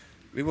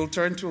We will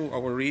turn to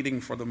our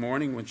reading for the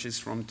morning, which is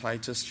from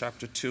Titus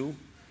chapter 2,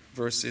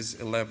 verses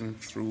 11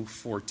 through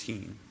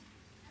 14.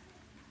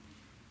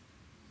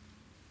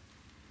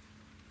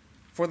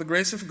 For the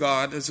grace of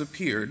God has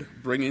appeared,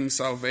 bringing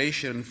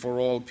salvation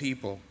for all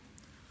people,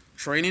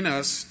 training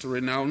us to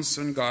renounce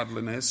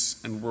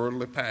ungodliness and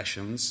worldly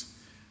passions,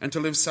 and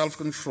to live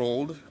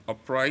self-controlled,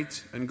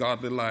 upright, and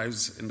godly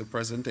lives in the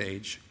present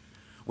age,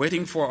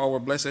 waiting for our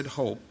blessed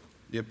hope,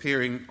 the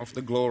appearing of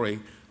the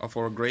glory of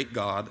our great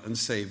God and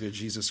Savior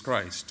Jesus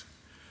Christ,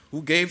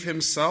 who gave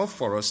himself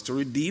for us to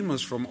redeem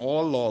us from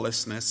all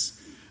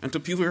lawlessness and to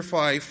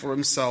purify for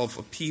himself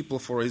a people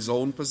for his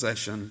own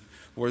possession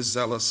who are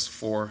zealous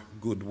for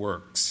good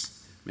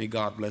works. May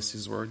God bless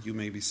his word. You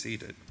may be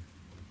seated.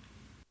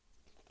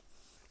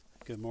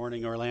 Good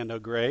morning, Orlando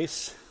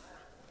Grace.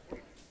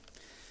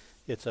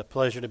 It's a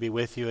pleasure to be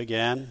with you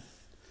again.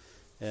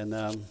 And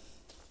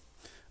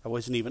I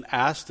wasn't even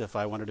asked if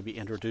I wanted to be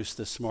introduced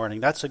this morning.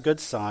 That's a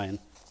good sign.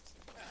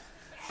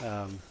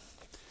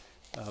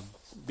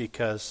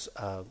 Because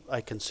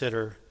I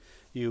consider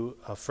you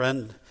a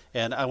friend,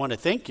 and I want to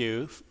thank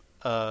you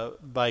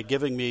by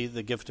giving me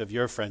the gift of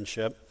your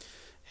friendship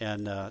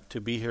and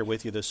to be here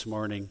with you this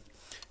morning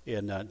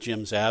in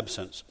Jim's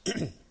absence.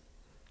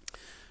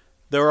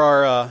 There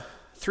are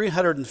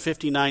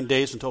 359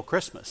 days until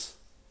Christmas.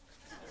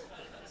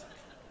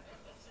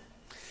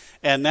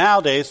 And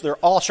nowadays, they're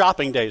all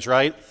shopping days,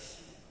 right?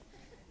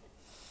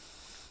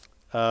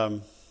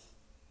 Well,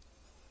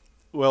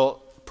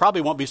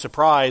 probably won't be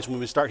surprised when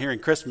we start hearing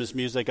Christmas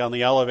music on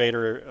the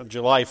elevator on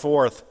July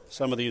 4th,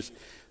 some of these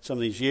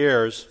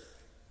years.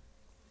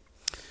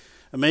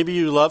 And maybe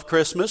you love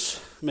Christmas,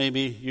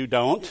 maybe you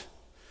don't.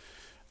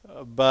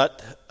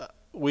 But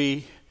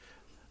we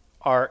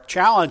are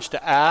challenged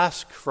to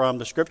ask from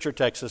the scripture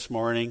text this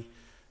morning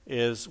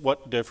is,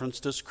 what difference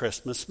does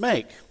Christmas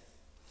make?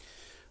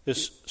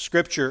 This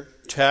scripture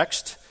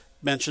text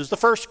mentions the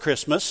first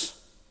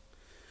Christmas.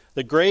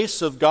 The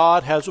grace of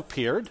God has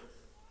appeared.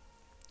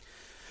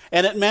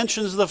 And it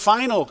mentions the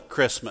final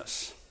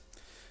Christmas,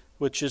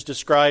 which is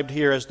described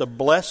here as the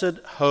blessed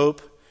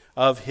hope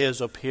of his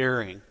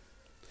appearing,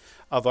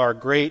 of our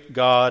great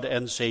God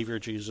and Savior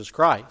Jesus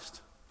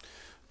Christ.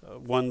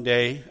 One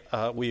day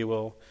we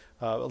will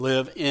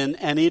live in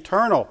an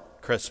eternal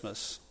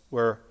Christmas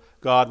where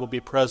God will be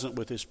present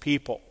with his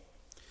people.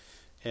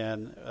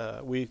 And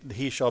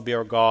he shall be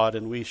our God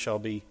and we shall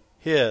be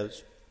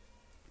his.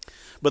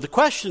 But the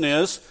question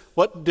is,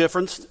 what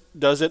difference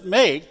does it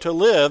make to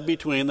live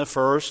between the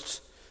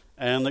first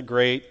and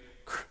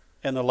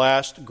the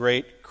last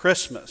great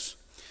Christmas?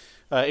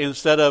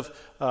 Instead of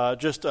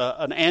just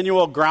an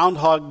annual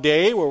Groundhog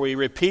Day where we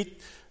repeat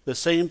the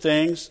same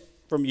things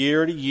from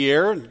year to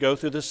year and go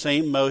through the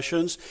same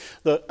motions,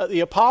 the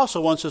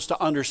apostle wants us to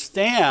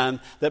understand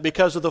that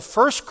because of the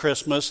first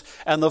Christmas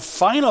and the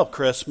final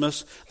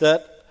Christmas,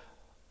 that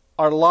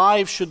our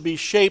lives should be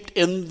shaped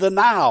in the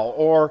now,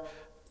 or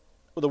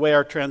the way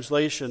our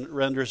translation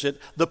renders it,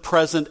 the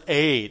present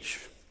age.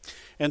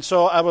 And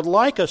so I would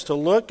like us to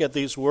look at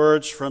these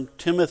words from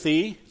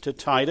Timothy to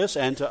Titus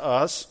and to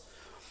us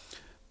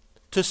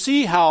to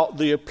see how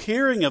the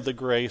appearing of the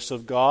grace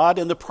of God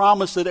and the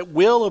promise that it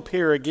will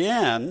appear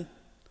again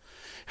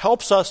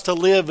helps us to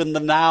live in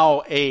the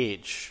now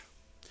age,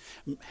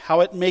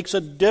 how it makes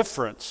a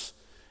difference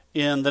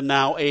in the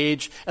now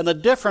age. And the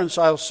difference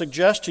I'll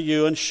suggest to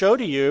you and show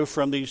to you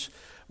from these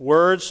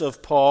words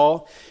of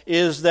Paul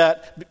is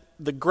that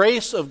the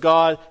grace of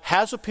God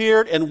has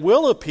appeared and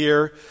will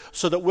appear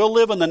so that we'll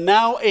live in the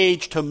now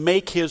age to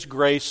make his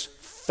grace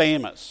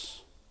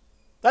famous.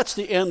 That's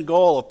the end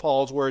goal of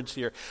Paul's words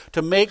here,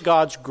 to make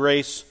God's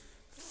grace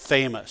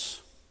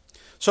famous.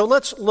 So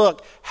let's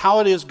look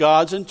how it is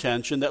God's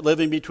intention that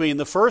living between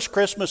the first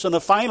Christmas and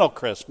the final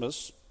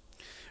Christmas,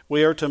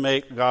 we are to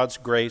make God's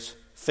grace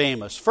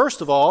famous.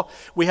 First of all,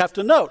 we have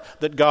to note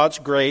that God's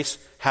grace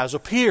has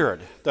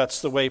appeared.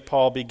 That's the way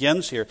Paul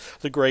begins here.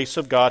 The grace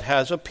of God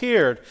has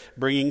appeared,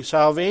 bringing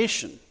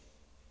salvation.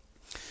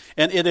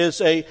 And it is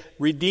a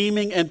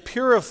redeeming and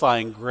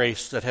purifying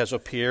grace that has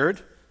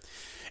appeared.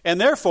 And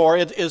therefore,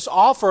 it is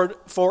offered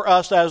for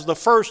us as the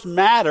first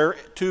matter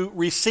to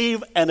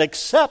receive and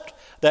accept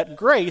that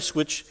grace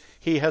which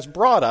he has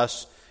brought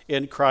us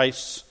in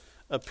Christ's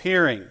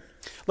appearing.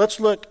 Let's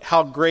look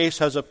how grace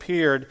has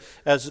appeared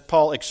as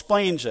Paul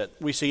explains it.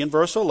 We see in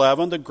verse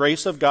 11, the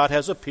grace of God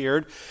has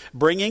appeared,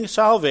 bringing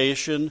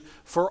salvation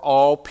for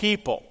all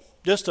people.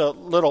 Just a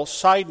little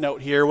side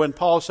note here, when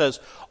Paul says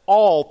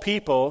all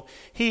people,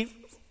 he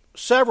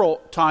several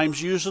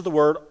times uses the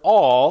word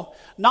all,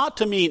 not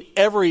to mean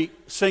every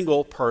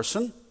single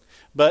person,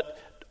 but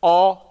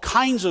all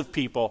kinds of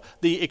people,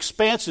 the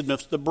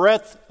expansiveness, the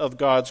breadth of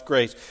God's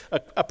grace.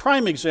 A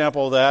prime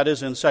example of that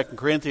is in 2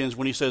 Corinthians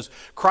when he says,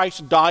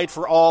 Christ died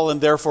for all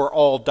and therefore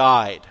all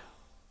died.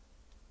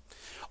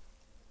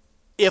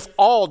 If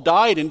all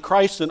died in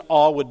Christ, then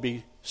all would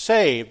be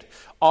saved.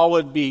 All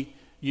would be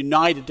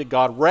united to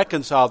God,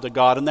 reconciled to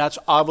God, and that's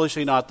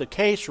obviously not the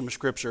case from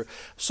Scripture.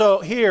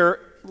 So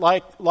here,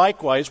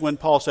 likewise, when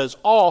Paul says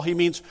all, he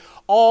means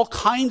all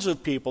kinds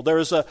of people. There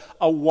is a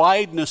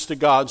wideness to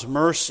God's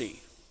mercy.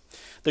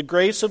 The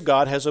grace of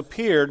God has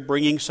appeared,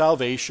 bringing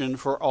salvation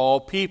for all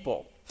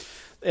people.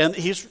 And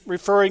he's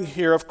referring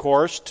here, of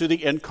course, to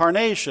the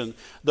incarnation,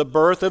 the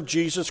birth of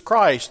Jesus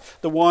Christ,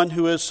 the one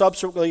who is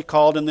subsequently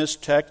called in this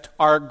text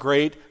our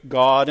great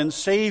God and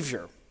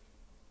Savior.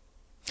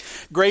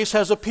 Grace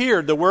has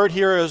appeared. The word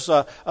here is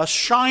a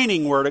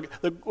shining word.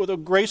 The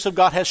grace of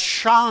God has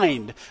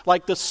shined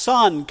like the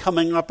sun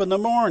coming up in the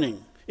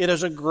morning. It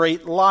is a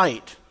great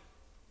light.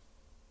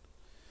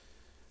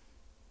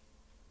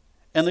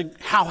 And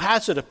how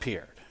has it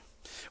appeared?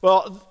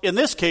 Well, in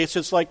this case,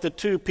 it's like the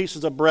two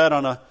pieces of bread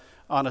on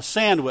a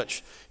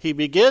sandwich. He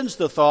begins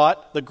the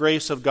thought, the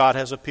grace of God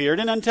has appeared,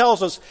 and then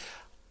tells us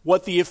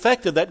what the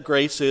effect of that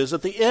grace is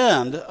at the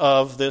end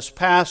of this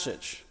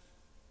passage.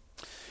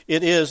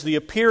 It is the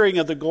appearing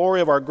of the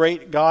glory of our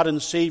great God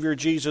and Savior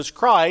Jesus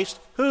Christ,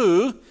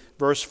 who,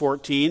 verse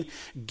 14,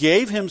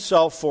 gave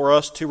himself for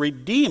us to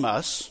redeem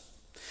us.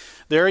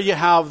 There you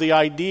have the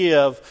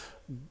idea of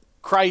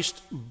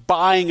Christ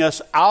buying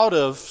us out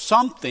of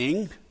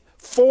something,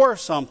 for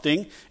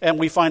something, and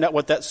we find out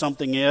what that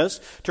something is,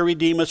 to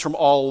redeem us from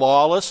all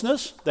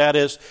lawlessness, that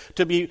is,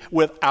 to be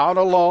without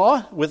a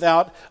law,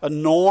 without a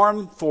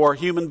norm for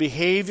human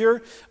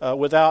behavior,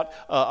 without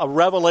a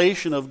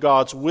revelation of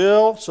God's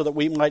will, so that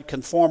we might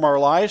conform our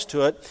lives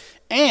to it,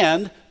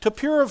 and to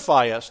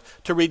purify us,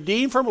 to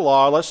redeem from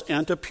lawless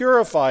and to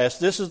purify us.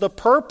 This is the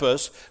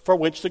purpose for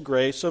which the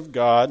grace of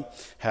God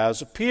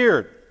has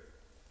appeared.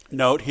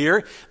 Note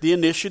here, the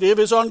initiative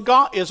is on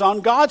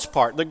God's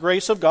part. The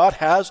grace of God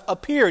has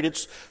appeared.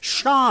 It's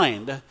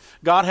shined.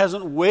 God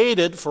hasn't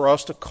waited for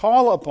us to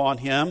call upon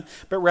him,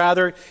 but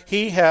rather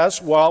he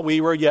has, while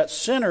we were yet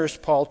sinners,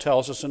 Paul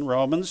tells us in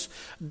Romans,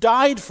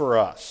 died for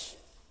us.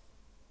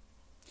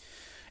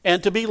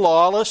 And to be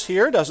lawless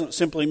here doesn't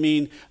simply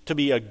mean to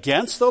be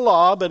against the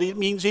law, but it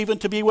means even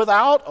to be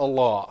without a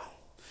law.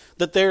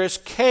 That there is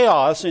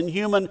chaos in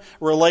human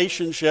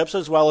relationships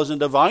as well as in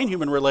divine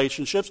human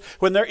relationships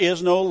when there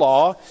is no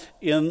law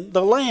in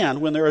the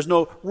land, when there is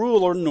no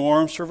rule or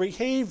norms for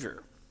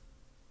behavior.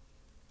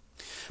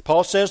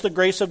 Paul says the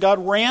grace of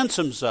God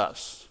ransoms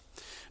us.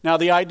 Now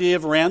the idea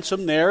of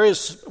ransom there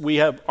is we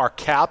are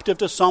captive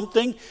to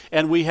something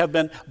and we have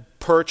been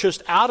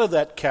purchased out of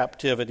that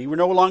captivity. We're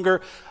no longer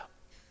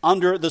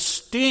under the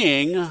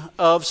sting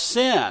of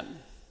sin.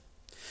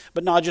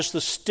 But not just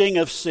the sting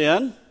of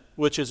sin,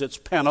 which is its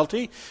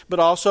penalty, but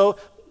also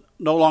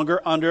no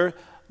longer under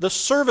the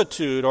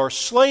servitude or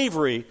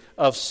slavery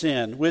of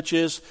sin, which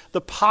is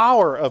the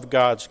power of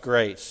God's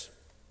grace.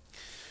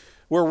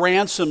 We're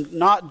ransomed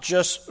not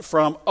just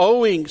from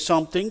owing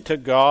something to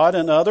God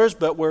and others,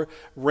 but we're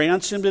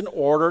ransomed in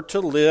order to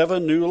live a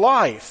new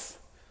life.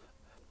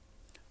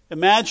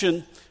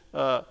 Imagine,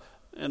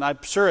 and I'm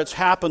sure it's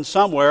happened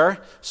somewhere,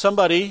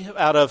 somebody,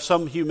 out of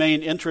some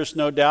humane interest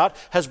no doubt,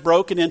 has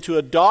broken into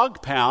a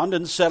dog pound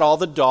and set all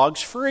the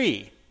dogs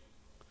free.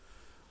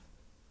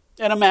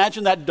 And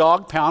imagine that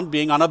dog pound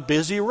being on a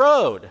busy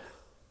road.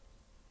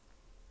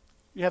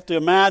 You have to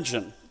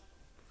imagine.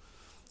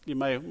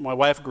 My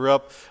wife grew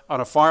up on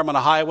a farm on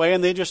a highway,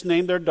 and they just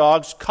named their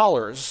dogs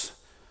colors.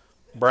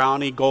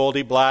 Brownie,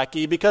 Goldie,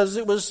 Blackie, because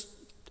it was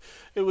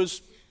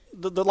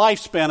the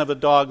lifespan of a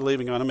dog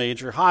living on a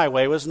major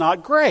highway was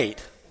not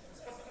great.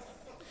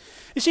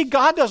 You see,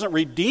 God doesn't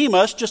redeem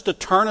us just to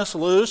turn us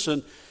loose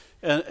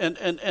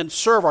and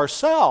serve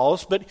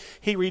ourselves, but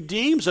he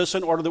redeems us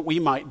in order that we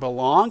might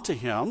belong to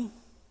him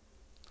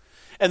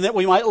and that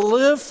we might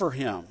live for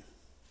him.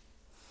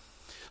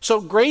 So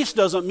grace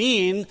doesn't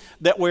mean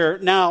that we're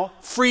now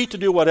free to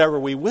do whatever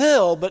we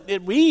will, but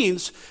it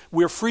means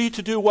we're free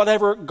to do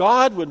whatever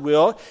God would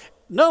will,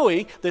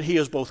 knowing that he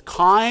is both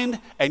kind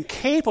and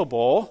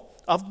capable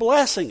of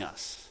blessing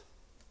us.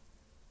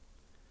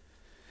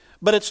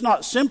 But it's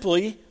not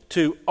simply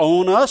to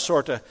own us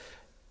or to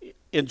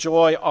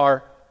enjoy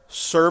our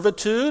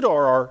servitude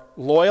or our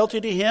loyalty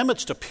to him.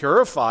 It's to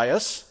purify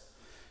us.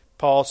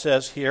 Paul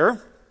says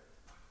here,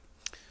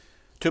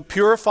 to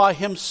purify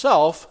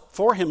himself,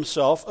 for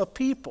himself, a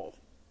people.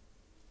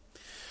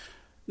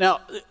 Now,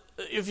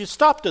 if you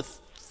stop to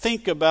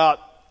think about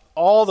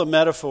all the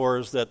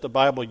metaphors that the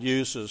Bible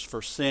uses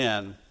for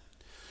sin,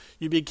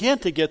 you begin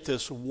to get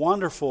this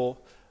wonderful,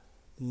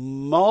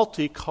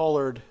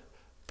 multicolored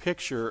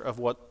picture of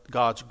what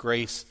God's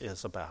grace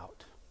is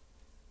about.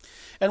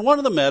 And one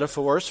of the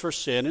metaphors for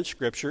sin in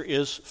Scripture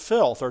is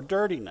filth or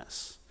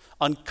dirtiness,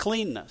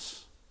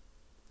 uncleanness.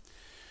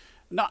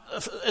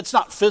 It's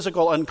not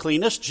physical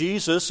uncleanness.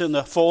 Jesus, in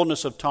the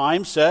fullness of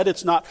time, said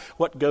it's not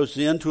what goes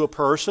into a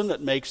person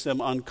that makes them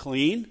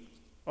unclean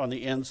on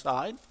the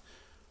inside.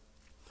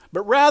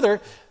 But rather,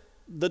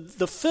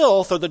 the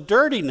filth or the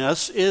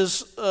dirtiness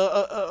is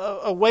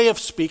a way of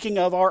speaking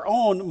of our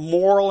own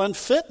moral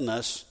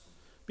unfitness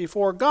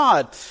before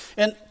God.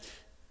 And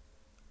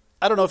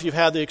I don't know if you've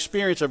had the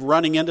experience of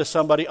running into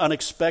somebody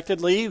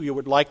unexpectedly. You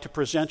would like to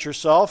present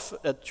yourself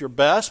at your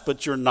best,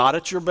 but you're not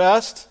at your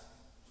best.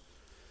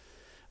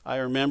 I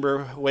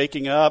remember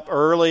waking up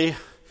early,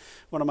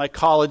 one of my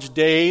college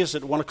days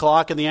at 1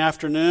 o'clock in the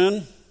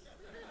afternoon,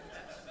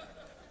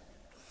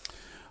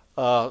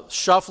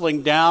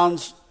 shuffling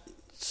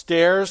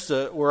downstairs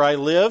to where I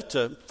lived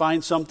to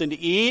find something to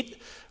eat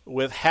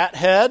with hat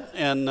head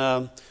and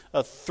a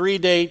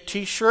 3-day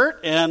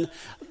T-shirt, and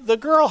the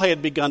girl I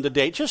had begun to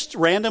date just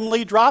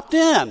randomly dropped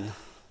in.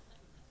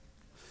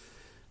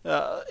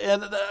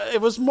 And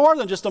it was more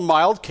than just a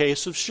mild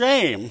case of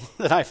shame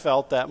that I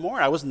felt that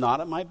morning. I was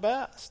not at my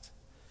best.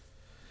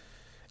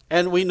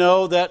 And we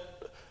know that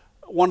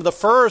one of the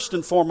first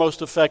and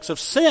foremost effects of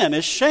sin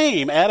is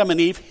shame. Adam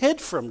and Eve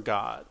hid from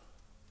God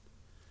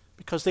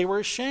because they were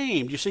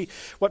ashamed. You see,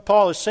 what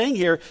Paul is saying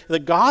here, the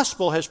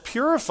gospel has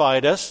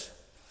purified us,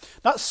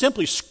 not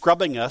simply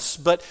scrubbing us,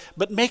 but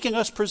making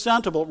us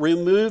presentable,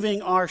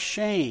 removing our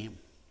shame.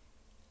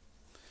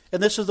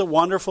 And this is the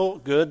wonderful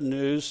good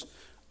news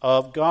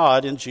of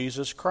God in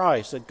Jesus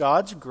Christ, that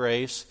God's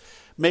grace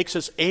makes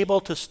us able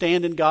to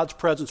stand in God's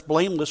presence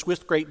blameless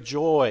with great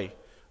joy,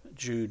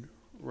 Jude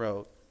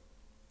wrote.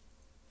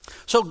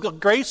 So the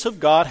grace of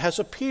God has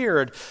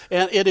appeared,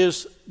 and it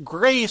is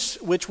grace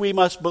which we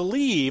must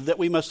believe, that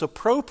we must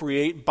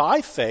appropriate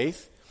by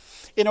faith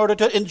in order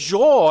to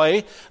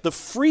enjoy the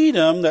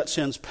freedom that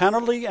sin's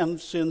penalty and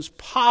sin's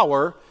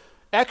power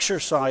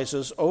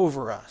exercises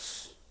over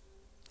us.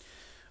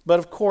 But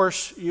of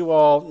course, you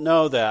all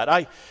know that.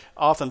 I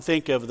often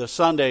think of the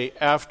Sunday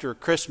after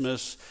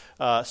Christmas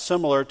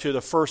similar to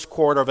the first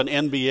quarter of an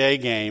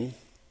NBA game.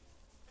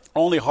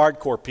 Only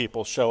hardcore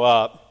people show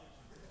up.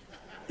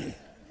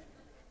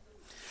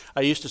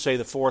 I used to say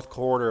the fourth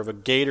quarter of a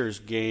Gators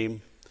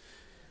game,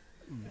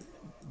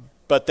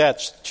 but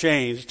that's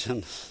changed.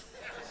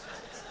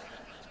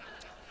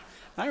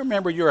 I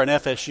remember you're an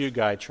FSU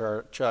guy,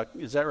 Chuck.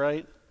 Is that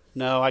right?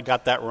 No, I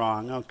got that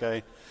wrong.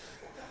 Okay.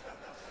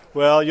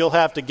 Well, you'll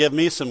have to give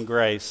me some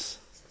grace.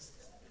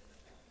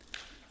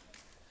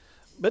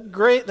 But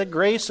the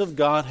grace of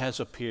God has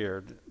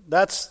appeared.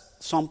 That's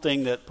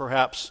something that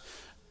perhaps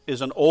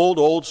is an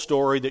old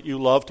story that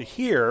you love to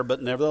hear,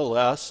 but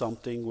nevertheless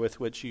something with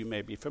which you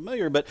may be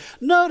familiar. But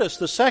notice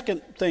the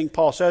second thing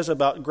Paul says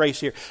about grace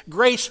here.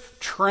 Grace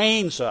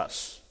trains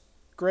us.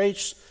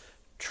 Grace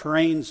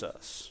trains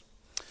us.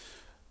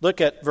 Look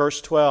at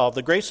verse 12.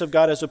 The grace of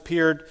God has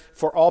appeared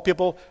for all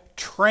people,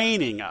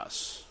 training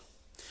us.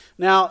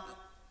 Now,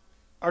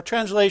 our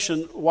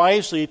translation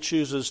wisely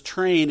chooses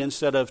train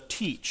instead of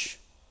teach,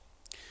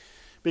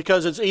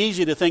 because it's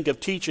easy to think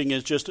of teaching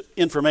as just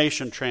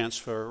information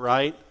transfer,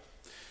 right?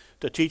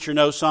 The teacher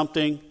knows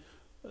something,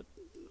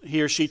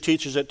 he or she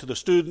teaches it to the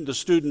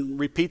student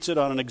repeats it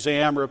on an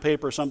exam or a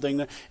paper or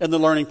something, and the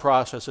learning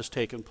process has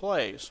taken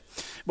place.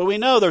 But we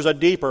know there's a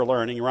deeper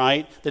learning,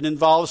 right, that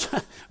involves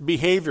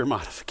behavior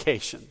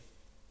modification.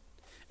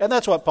 And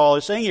that's what Paul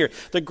is saying here.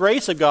 The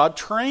grace of God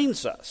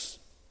trains us.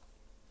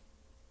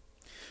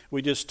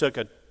 We just took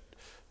a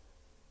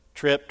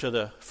trip to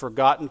the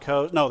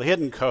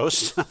hidden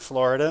coast,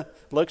 Florida.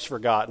 Looks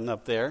forgotten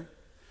up there.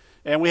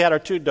 And we had our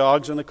 2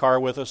 dogs in the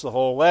car with us the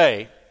whole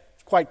way.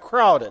 It's quite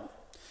crowded.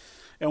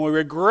 And we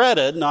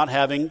regretted not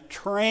having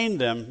trained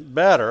them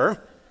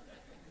better.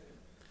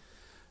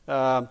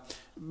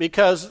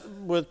 Because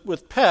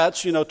with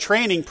pets,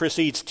 training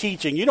precedes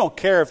teaching. You don't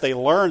care if they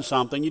learn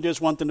something. You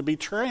just want them to be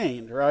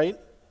trained, right?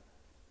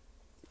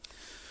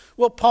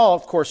 Well, Paul,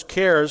 of course,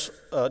 cares.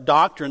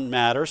 Doctrine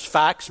matters,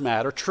 facts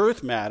matter,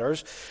 truth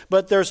matters.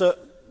 But there's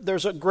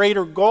a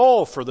greater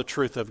goal for the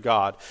truth of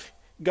God.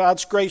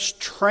 God's grace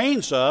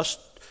trains us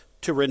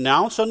to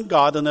renounce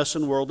ungodliness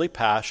and worldly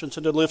passions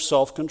and to live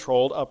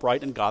self-controlled,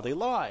 upright, and godly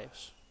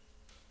lives.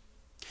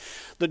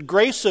 The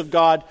grace of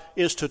God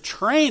is to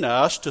train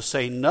us to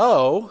say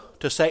no,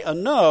 to say a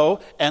no,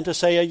 and to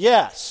say a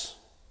yes.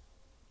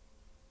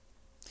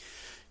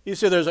 You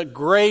see, there's a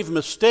grave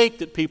mistake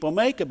that people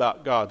make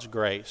about God's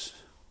grace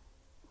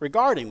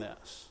regarding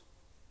this.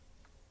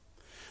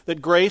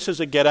 That grace is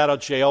a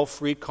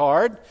get-out-of-jail-free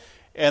card,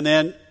 and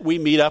then we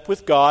meet up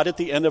with God at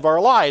the end of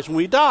our lives when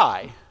we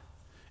die.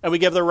 And we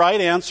give the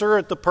right answer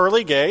at the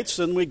pearly gates,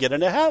 and we get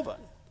into heaven.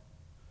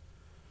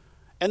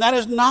 And that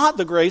is not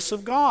the grace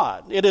of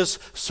God. It is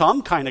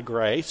some kind of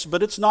grace,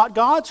 but it's not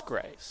God's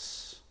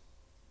grace.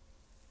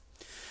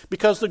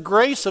 Because the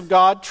grace of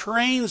God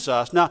trains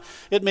us. Now,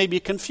 it may be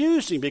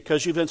confusing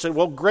because you've been said,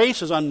 well,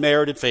 grace is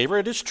unmerited favor.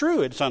 It is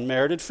true, it's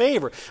unmerited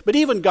favor. But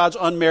even God's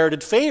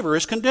unmerited favor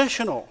is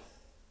conditional.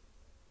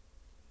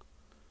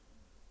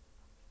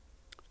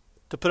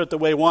 To put it the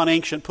way one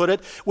ancient put it,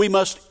 we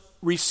must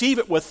receive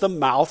it with the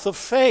mouth of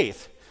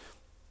faith.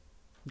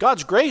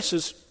 God's grace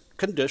is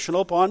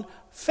conditional upon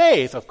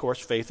faith. Of course,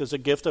 faith is a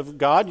gift of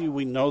God.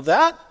 We know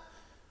that.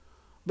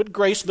 But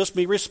grace must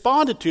be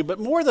responded to.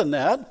 But more than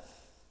that,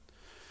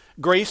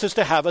 grace is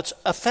to have its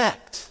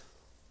effect.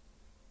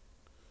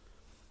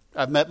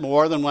 I've met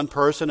more than one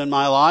person in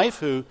my life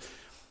who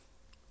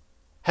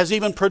has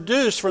even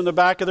produced from the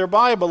back of their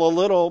Bible a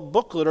little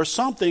booklet or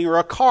something or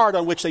a card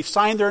on which they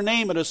signed their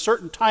name at a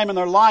certain time in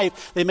their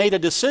life. They made a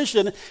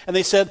decision and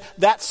they said,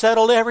 that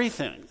settled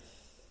everything.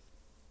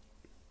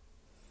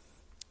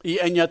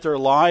 And yet their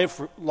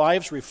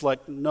lives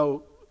reflect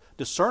no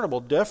discernible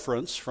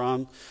difference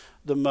from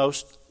the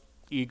most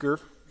eager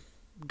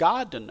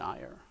God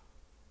denier.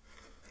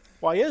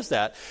 Why is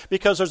that?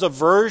 Because there's a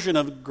version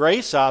of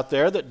grace out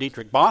there that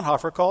Dietrich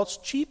Bonhoeffer calls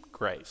cheap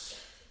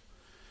grace.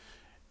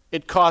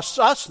 It costs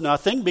us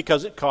nothing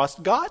because it costs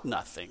God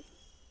nothing.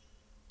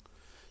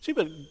 See,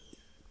 but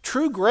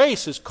true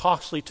grace is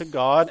costly to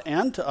God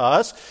and to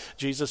us.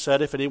 Jesus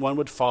said, if anyone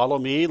would follow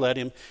me, let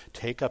him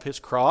take up his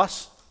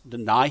cross,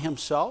 deny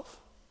himself.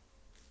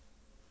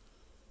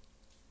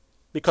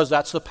 Because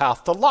that's the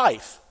path to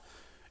life.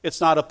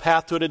 It's not a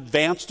path to an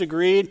advanced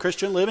degree in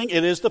Christian living.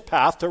 It is the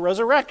path to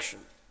resurrection.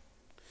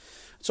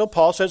 So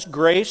Paul says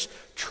grace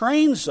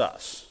trains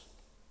us.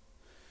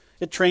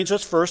 It trains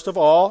us, first of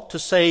all, to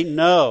say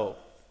no,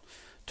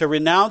 to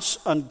renounce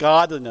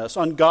ungodliness.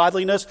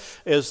 Ungodliness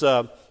is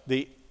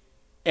the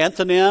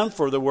antonym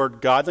for the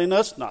word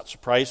godliness, not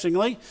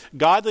surprisingly.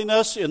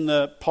 Godliness in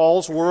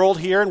Paul's world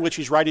here, in which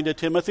he's writing to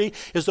Timothy,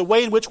 is the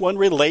way in which one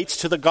relates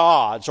to the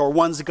gods or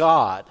one's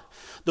God.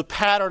 The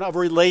pattern of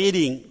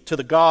relating to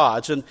the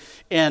gods.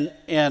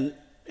 And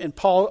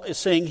Paul is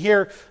saying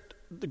here,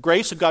 the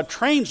grace of God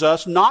trains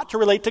us not to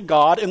relate to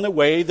God in the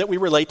way that we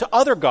relate to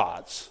other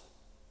gods.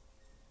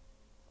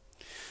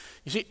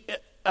 You see,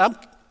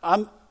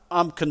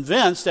 I'm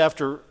convinced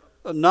after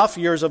enough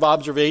years of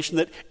observation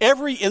that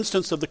every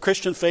instance of the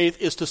Christian faith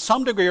is to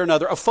some degree or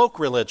another a folk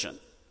religion.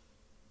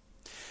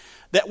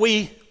 That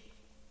we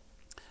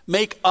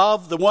make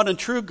of the one and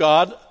true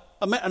God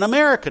an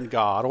American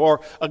God,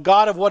 or a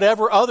God of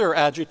whatever other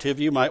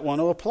adjective you might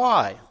want to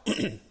apply.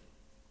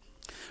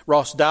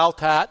 Ross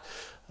Douthat,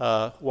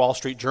 Wall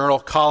Street Journal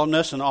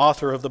columnist and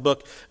author of the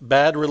book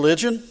Bad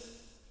Religion,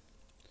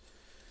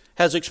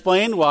 has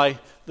explained why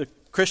the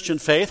Christian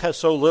faith has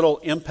so little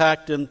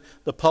impact in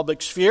the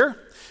public sphere.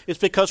 It's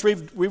because we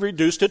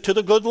reduced it to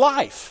the good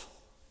life.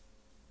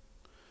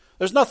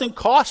 There's nothing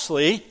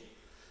costly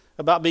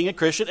about being a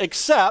Christian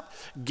except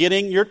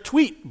getting your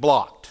tweet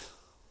blocked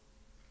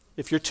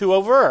if you're too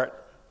overt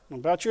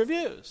about your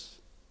views.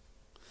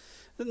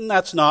 And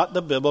that's not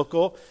the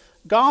biblical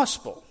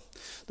gospel.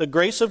 The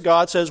grace of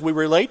God says we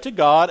relate to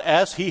God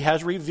as He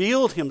has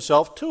revealed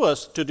Himself to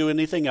us. To do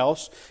anything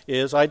else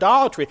is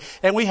idolatry.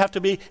 And we have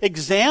to be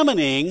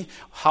examining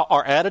how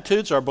our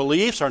attitudes, our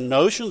beliefs, our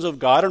notions of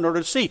God in order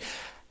to see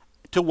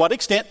to what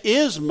extent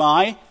is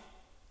my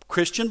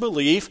Christian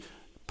belief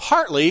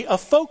partly a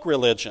folk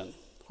religion,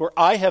 where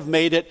I have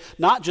made it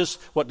not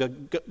just what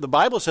the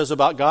Bible says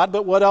about God,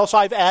 but what else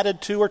I've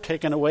added to or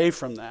taken away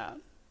from that.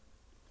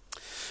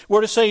 We're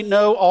to say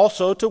no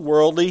also to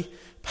worldly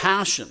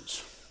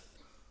passions.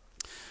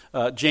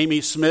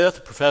 Jamie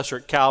Smith, professor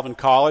at Calvin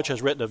College,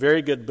 has written a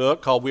very good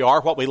book called We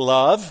Are What We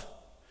Love.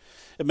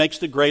 It makes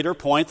the greater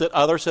point that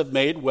others have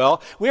made.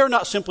 Well, we are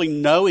not simply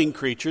knowing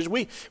creatures.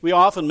 We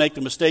often make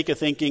the mistake of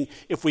thinking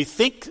if we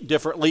think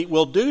differently,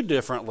 we'll do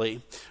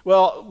differently.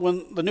 Well,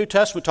 when the New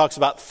Testament talks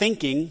about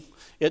thinking,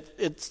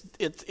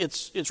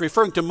 it's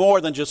referring to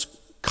more than just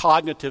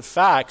cognitive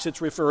facts.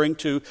 It's referring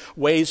to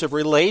ways of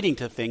relating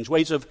to things,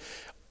 ways of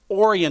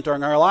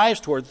orienting our lives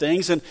toward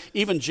things. And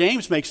even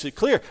James makes it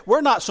clear, we're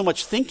not so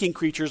much thinking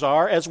creatures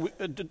as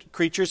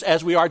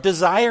we are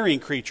desiring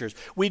creatures.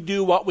 We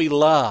do what we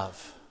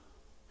love,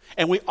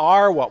 and we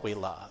are what we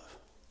love.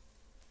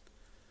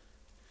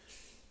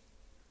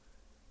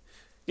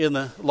 In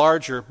the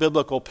larger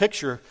biblical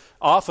picture,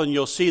 often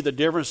you'll see the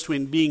difference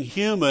between being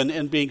human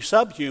and being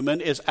subhuman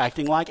is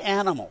acting like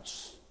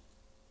animals.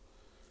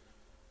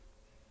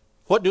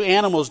 What do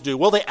animals do?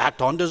 Well, they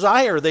act on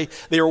desire. They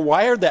are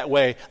wired that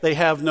way. They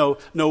have no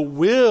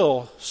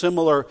will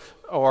similar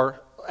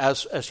or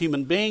as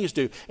human beings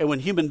do. And when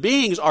human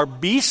beings are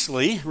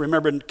beastly,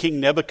 remember King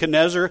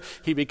Nebuchadnezzar,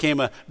 he became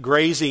a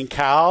grazing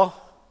cow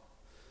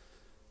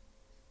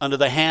under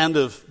the hand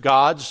of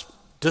God's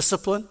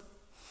discipline.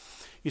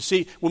 You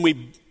see, when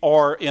we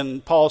are,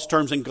 in Paul's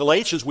terms in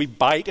Galatians, we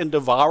bite and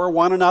devour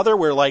one another.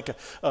 We're like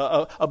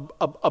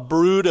a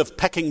brood of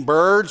pecking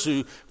birds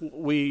who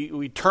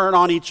we turn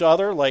on each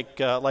other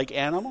like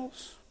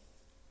animals.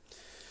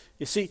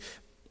 You see,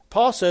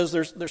 Paul says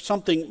there's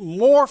something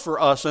more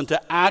for us than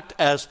to act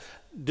as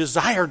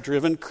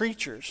desire-driven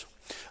creatures.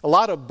 A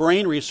lot of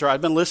brain research.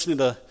 I've been listening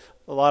to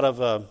a lot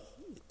of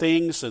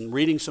things and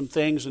reading some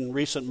things in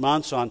recent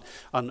months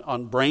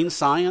on brain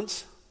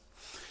science.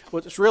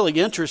 What's really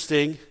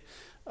interesting,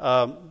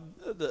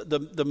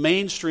 the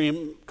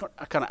mainstream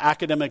kind of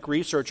academic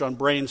research on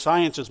brain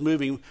science is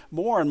moving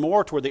more and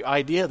more toward the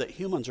idea that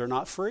humans are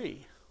not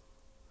free.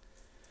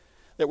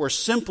 That we're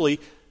simply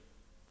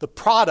the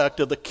product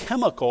of the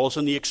chemicals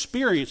and the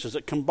experiences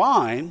that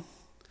combine.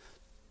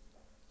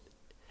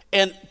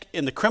 And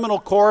in the criminal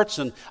courts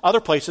and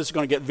other places, it's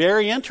going to get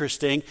very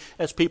interesting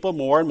as people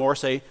more and more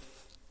say,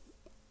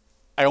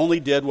 I only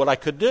did what I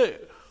could do.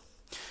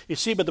 You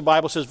see, but the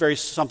Bible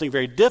says something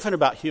very different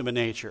about human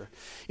nature.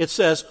 It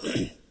says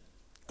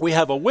we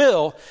have a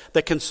will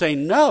that can say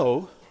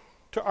no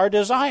to our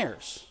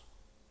desires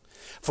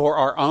for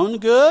our own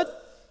good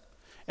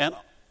and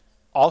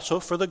also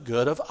for the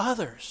good of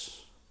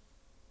others.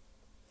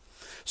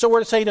 So we're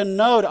to say to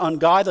no to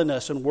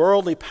ungodliness and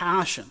worldly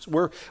passions.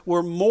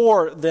 We're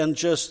more than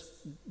just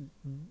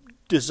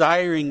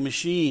desiring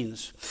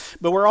machines.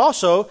 But we're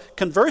also,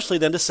 conversely,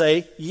 then to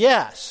say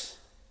yes.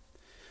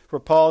 For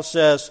Paul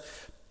says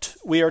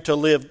we are to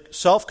live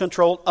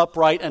self-controlled,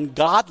 upright, and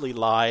godly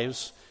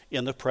lives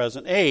in the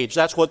present age.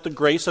 That's what the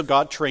grace of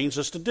God trains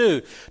us to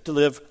do, to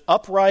live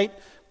upright,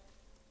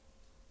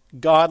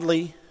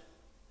 godly,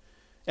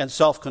 and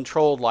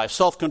self-controlled life.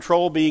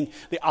 Self-control being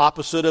the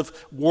opposite of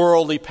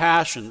worldly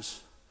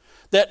passions.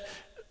 That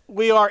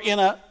we are in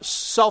a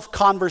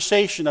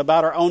self-conversation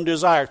about our own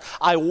desires.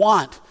 I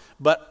want,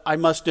 but I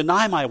must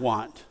deny my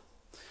want.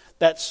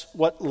 That's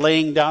what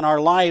laying down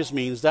our lives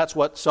means. That's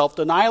what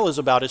self-denial is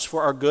about. It's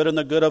for our good and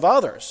the good of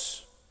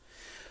others.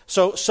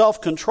 So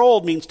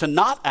self-controlled means to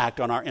not act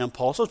on our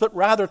impulses, but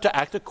rather to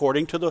act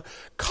according to the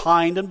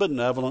kind and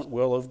benevolent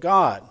will of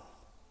God.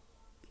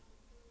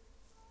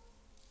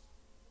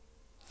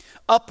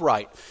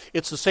 Upright.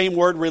 It's the same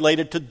word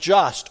related to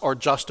just or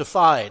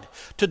justified.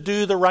 To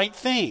do the right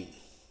thing.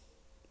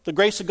 The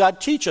grace of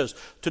God teaches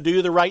to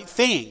do the right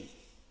thing.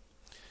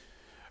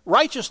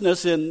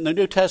 Righteousness in the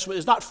New Testament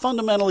is not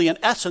fundamentally an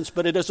essence,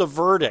 but it is a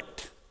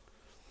verdict.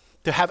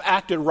 To have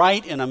acted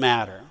right in a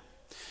matter.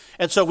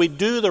 And so we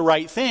do the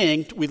right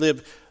thing. We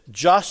live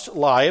just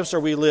lives, or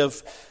we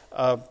live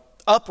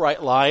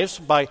upright lives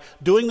by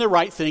doing the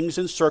right things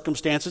in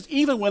circumstances,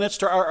 even when it's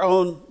to our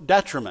own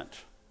detriment.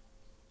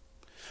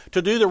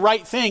 To do the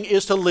right thing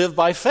is to live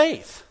by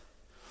faith.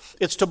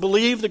 It's to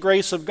believe the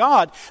grace of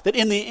God, that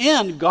in the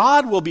end,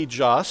 God will be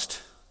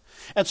just.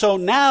 And so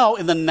now,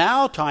 in the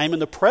now time, in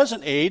the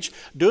present age,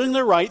 doing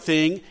the right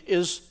thing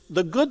is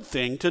the good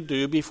thing to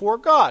do before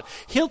God.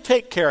 He'll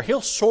take care.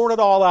 He'll sort it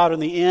all out in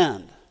the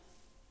end.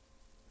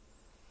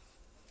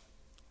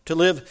 To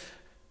live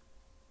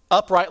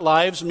upright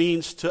lives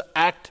means to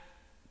act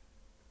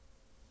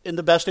in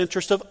the best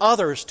interest of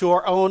others to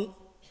our own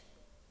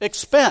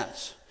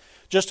expense.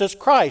 Just as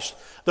Christ,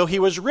 though he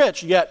was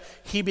rich, yet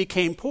he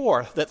became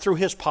poor, that through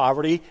his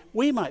poverty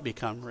we might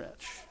become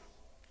rich.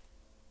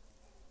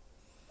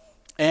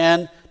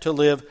 And to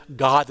live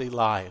godly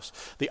lives.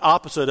 The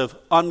opposite of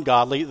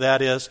ungodly,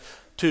 that is,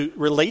 to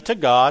relate to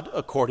God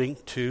according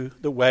to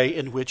the way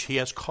in which he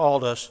has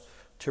called us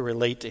to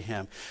relate to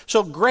him.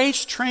 So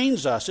grace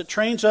trains us. It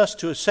trains us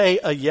to say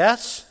a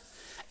yes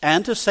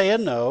and to say a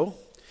no,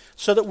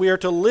 so that we are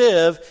to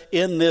live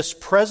in this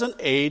present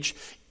age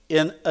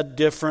in a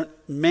different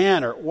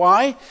manner.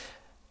 Why?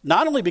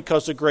 Not only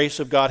because the grace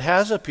of God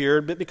has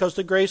appeared, but because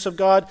the grace of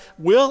God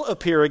will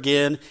appear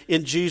again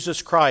in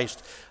Jesus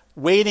Christ,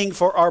 waiting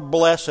for our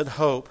blessed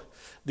hope,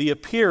 the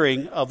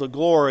appearing of the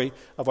glory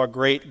of our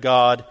great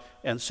God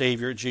and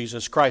Savior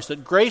Jesus Christ.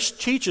 That grace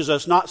teaches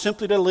us not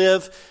simply to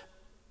live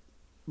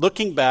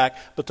looking back,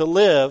 but to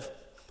live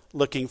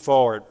looking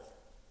forward.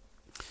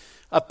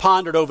 I've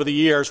pondered over the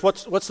years,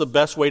 what's the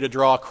best way to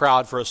draw a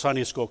crowd for a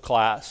Sunday school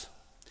class?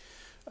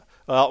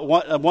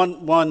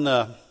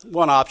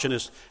 One option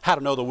is how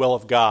to know the will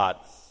of God.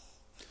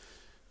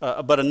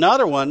 But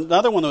another one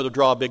that would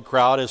draw a big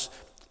crowd is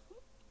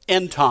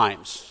end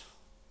times.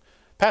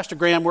 Pastor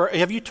Graham,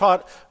 have you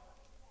taught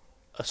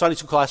a Sunday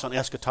school class on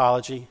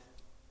eschatology?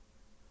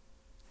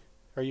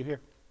 Are you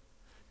here?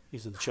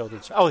 He's in the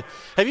children's. Oh,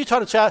 have you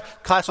taught a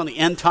class on the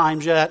end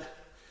times yet?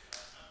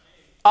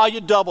 Oh,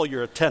 you double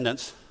your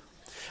attendance.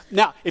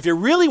 Now, if you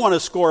really want to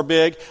score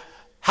big,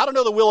 how to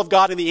know the will of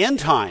God in the end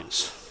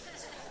times.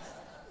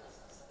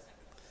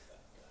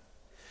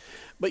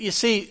 But you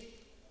see,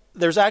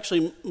 there's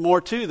actually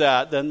more to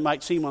that than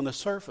might seem on the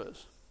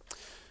surface.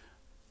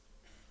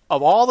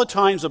 Of all the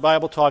times the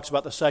Bible talks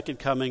about the second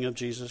coming of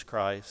Jesus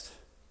Christ,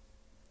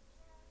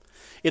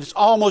 it's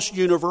almost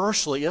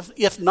universally,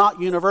 if not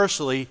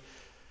universally,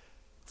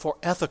 for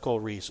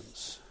ethical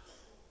reasons.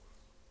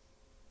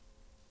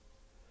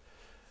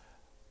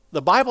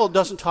 The Bible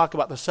doesn't talk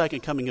about the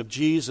second coming of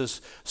Jesus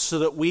so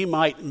that we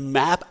might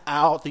map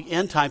out the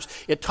end times.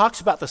 It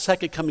talks about the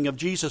second coming of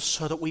Jesus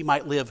so that we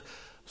might live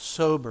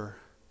sober,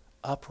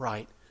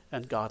 upright,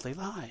 and godly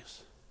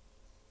lives.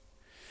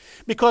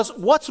 Because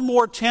what's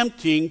more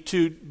tempting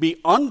to be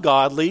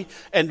ungodly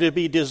and to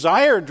be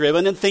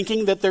desire-driven and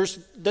thinking that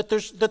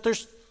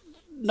there's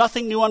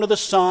nothing new under the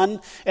sun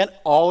and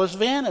all is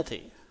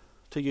vanity,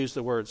 to use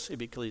the words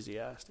of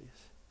Ecclesiastes.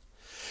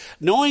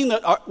 Knowing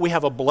that we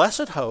have a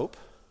blessed hope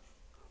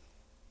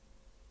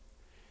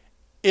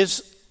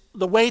is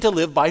the way to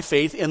live by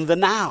faith in the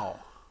now.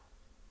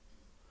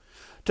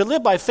 To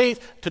live by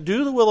faith, to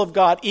do the will of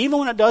God, even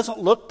when it doesn't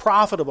look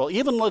profitable,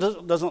 even when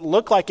it doesn't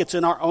look like it's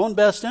in our own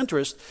best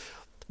interest,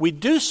 we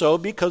do so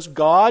because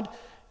God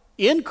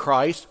in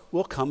Christ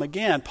will come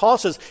again. Paul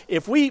says,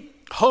 if we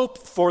hope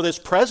for this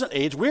present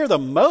age, we are the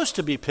most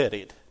to be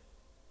pitied.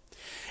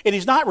 And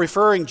he's not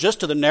referring just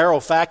to the narrow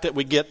fact that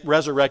we get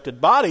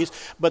resurrected bodies,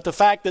 but the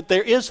fact that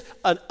there is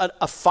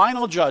a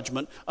final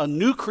judgment, a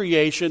new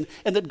creation,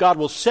 and that God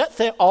will set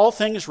all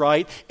things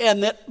right,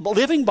 and that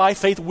living by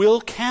faith will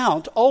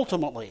count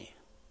ultimately.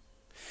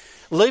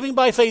 Living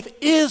by faith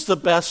is the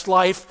best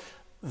life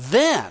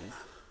then,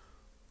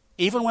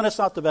 even when it's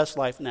not the best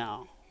life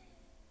now.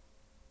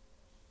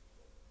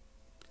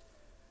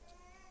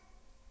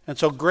 And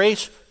so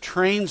grace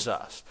trains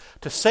us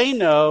to say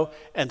no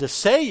and to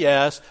say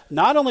yes,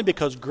 not only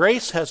because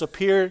grace has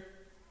appeared,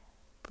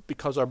 but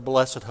because our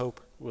blessed hope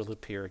will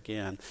appear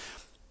again.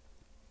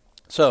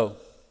 So,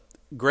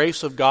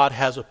 grace of God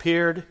has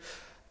appeared.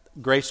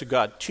 Grace of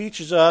God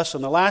teaches us.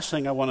 And the last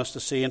thing I want us to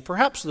see, and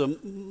perhaps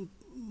the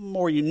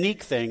more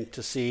unique thing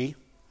to see,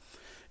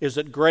 is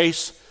that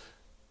grace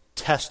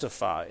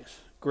testifies.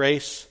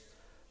 Grace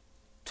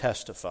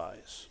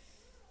testifies.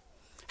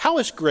 How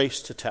is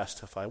grace to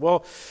testify?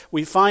 Well,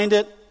 we find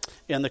it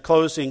in the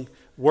closing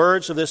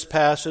words of this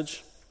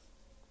passage.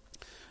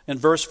 In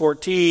verse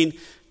 14,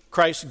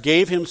 Christ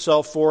gave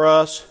himself for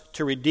us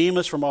to redeem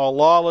us from all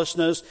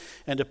lawlessness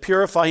and to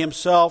purify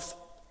himself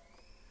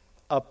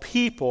a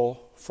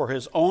people for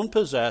his own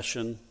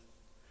possession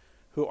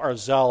who are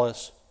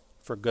zealous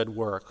for good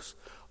works.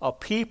 A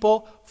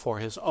people for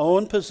his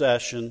own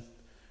possession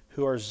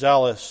who are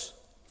zealous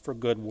for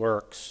good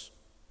works.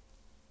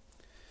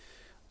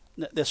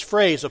 This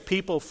phrase, a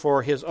people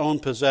for his own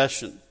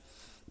possession.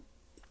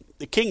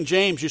 The King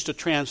James used to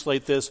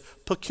translate this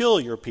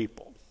peculiar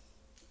people.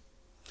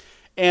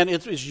 And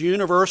it is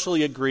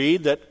universally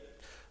agreed that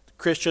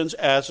Christians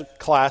as a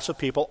class of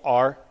people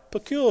are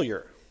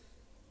peculiar.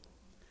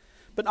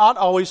 But not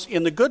always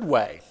in the good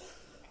way.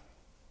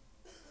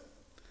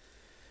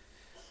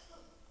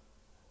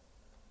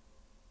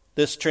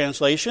 This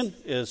translation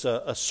is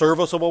a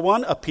serviceable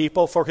one, a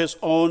people for his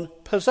own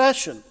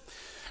possession.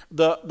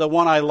 The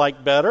one I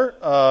like better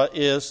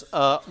is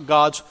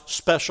God's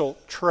special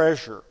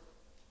treasure.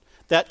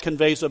 That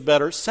conveys a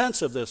better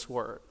sense of this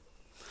word.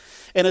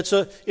 And it's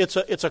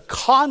a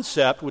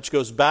concept which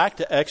goes back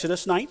to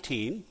Exodus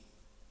 19,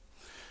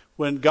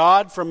 when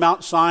God from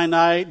Mount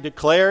Sinai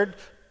declared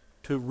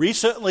to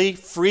recently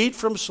freed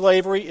from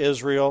slavery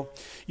Israel,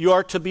 "You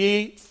are to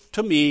be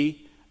to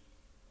me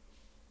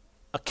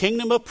a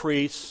kingdom of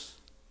priests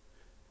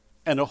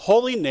and a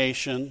holy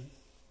nation,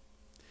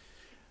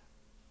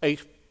 a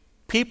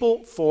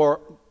people for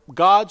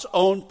God's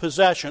own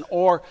possession,"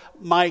 or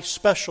my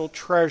special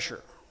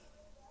treasure.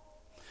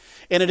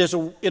 And it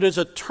is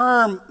a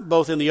term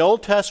both in the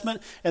Old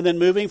Testament and then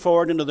moving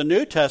forward into the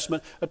New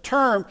Testament, a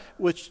term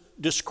which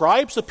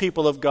describes the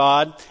people of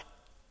God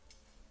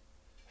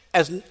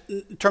as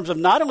in terms of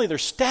not only their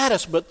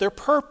status but their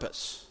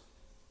purpose.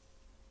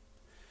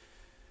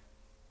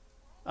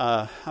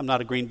 I'm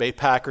not a Green Bay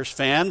Packers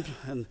fan,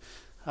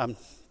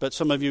 but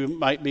some of you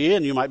might be,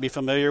 and you might be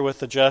familiar with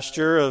the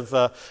gesture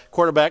of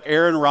quarterback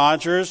Aaron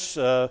Rodgers.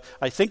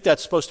 I think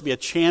that's supposed to be a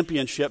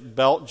championship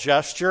belt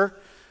gesture.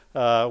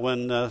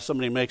 When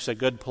somebody makes a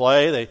good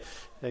play,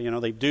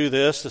 they do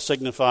this to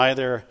signify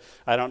their,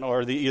 I don't know,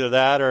 or either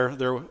that or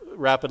their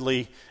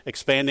rapidly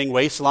expanding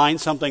waistline,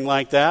 something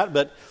like that.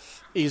 But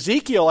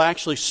Ezekiel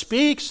actually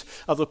speaks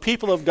of the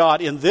people of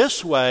God in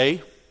this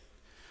way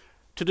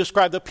to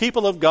describe the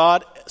people of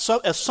God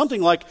as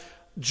something like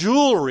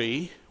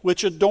jewelry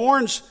which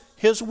adorns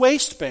his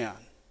waistband.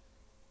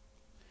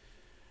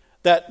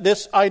 That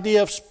this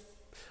idea of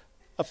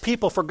a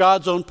people for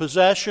God's own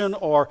possession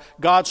or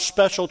God's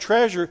special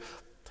treasure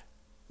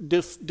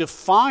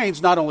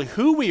defines not only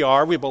who we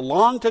are, we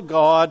belong to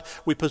God,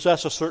 we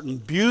possess a certain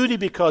beauty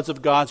because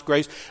of God's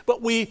grace,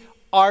 but we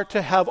are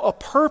to have a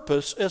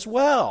purpose as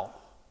well.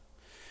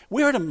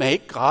 We are to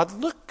make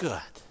God look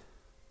good.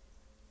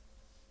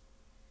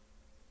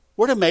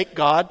 We're to make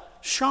God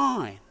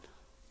shine.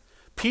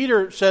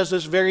 Peter says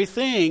this very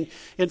thing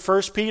in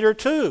 1 Peter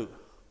 2.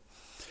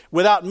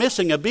 Without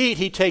missing a beat,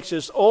 he takes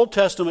this Old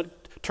Testament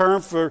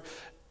term for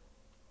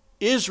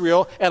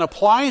Israel and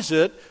applies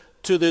it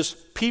to this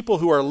people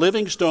who are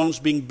living stones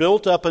being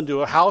built up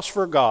into a house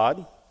for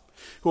God,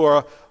 who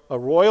are a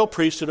royal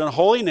priesthood and a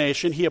holy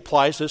nation. He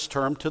applies this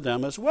term to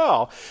them as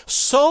well.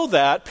 So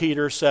that,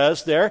 Peter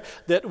says there,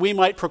 that we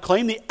might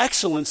proclaim the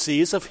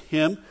excellencies of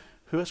him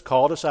who has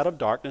called us out of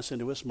darkness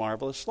into his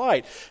marvelous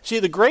light. See,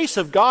 the grace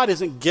of God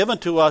isn't given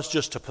to us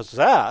just to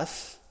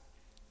possess,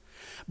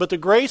 but the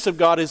grace of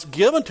God is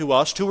given to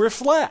us to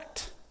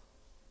reflect.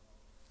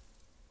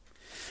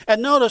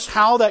 And notice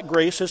how that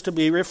grace is to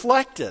be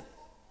reflected.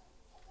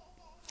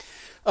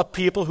 A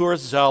people who are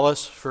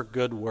zealous for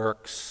good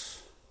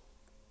works.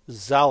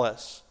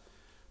 Zealous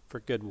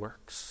for good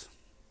works.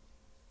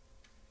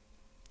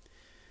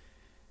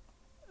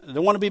 I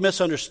don't want to be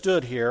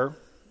misunderstood here,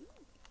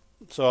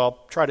 so I'll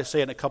try to say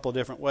it in a couple of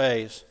different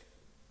ways.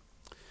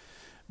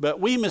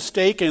 But we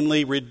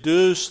mistakenly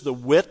reduce the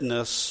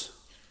witness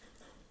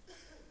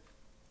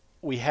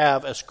we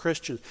have as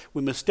Christians.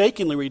 We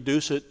mistakenly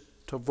reduce it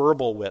to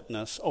verbal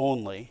witness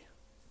only,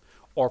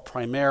 or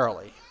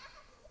primarily.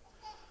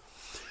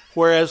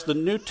 Whereas the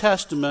New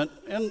Testament,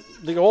 and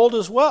the Old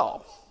as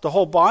well, the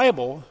whole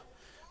Bible,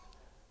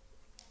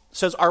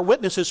 says our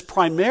witness is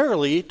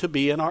primarily to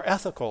be in our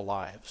ethical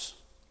lives.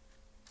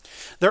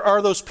 There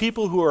are those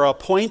people who are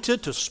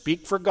appointed to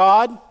speak for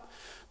God,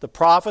 the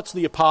prophets,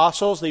 the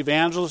apostles, the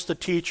evangelists, the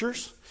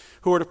teachers,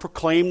 who are to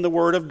proclaim the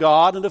word of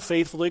God and to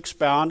faithfully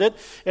expound it.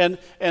 And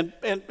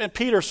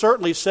Peter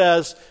certainly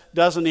says,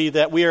 doesn't he,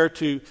 that we are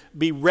to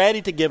be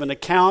ready to give an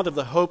account of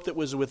the hope that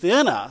was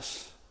within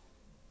us.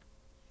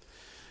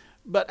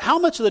 But how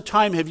much of the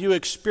time have you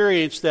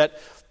experienced that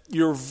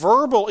your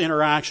verbal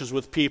interactions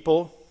with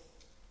people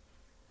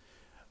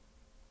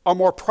are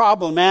more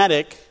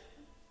problematic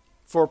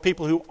for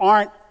people who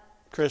aren't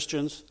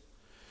Christians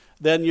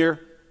than your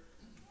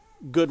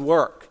good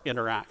work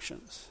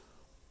interactions?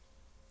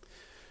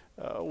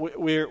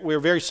 We're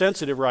very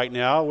sensitive right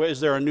now. Is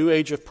there a new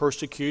age of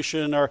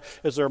persecution, or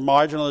is there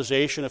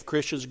marginalization of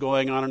Christians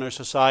going on in our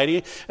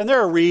society? And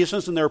there are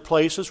reasons and there are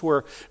places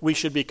where we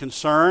should be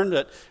concerned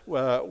that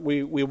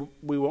we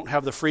won't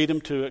have the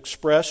freedom to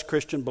express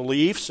Christian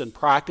beliefs and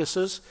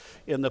practices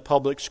in the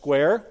public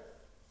square.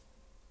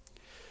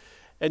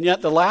 And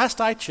yet, the last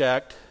I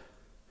checked,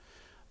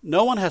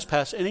 no one has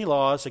passed any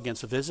laws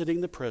against visiting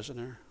the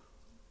prisoner,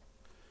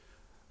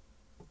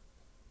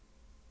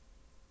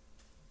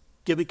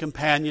 giving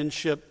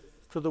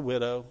companionship to the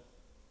widow,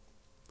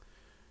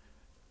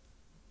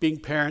 being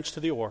parents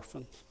to the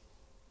orphan,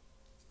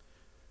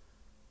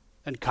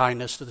 and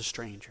kindness to the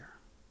stranger.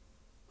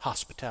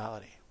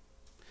 Hospitality.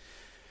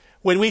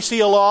 When we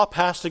see a law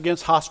passed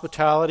against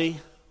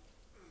hospitality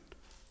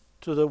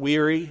to the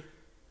weary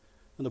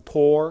and the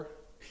poor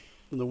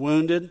and the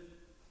wounded,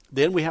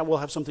 then we'll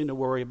have something to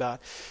worry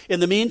about.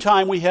 In the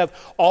meantime, we have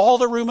all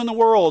the room in the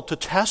world to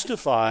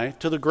testify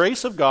to the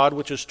grace of God,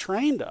 which has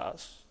trained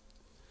us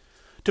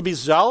to be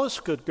zealous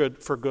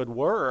for good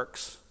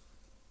works,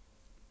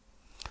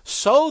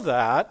 so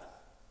that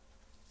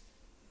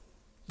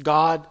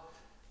God's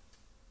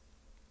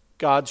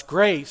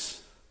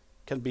grace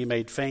can be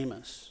made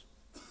famous.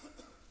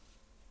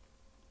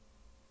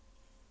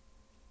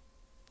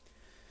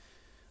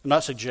 I'm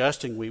not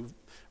suggesting we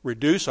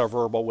reduce our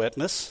verbal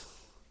witness.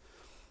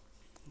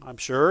 I'm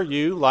sure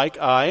you, like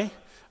I,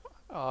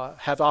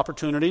 have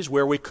opportunities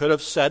where we could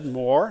have said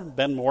more,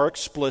 been more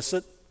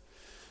explicit,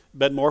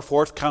 been more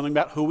forthcoming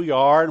about who we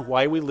are and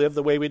why we live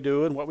the way we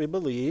do and what we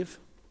believe.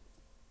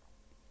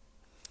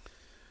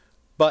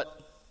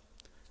 But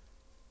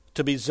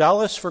to be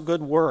zealous for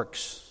good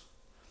works,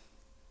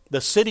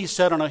 the city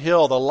set on a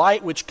hill, the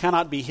light which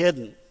cannot be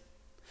hidden,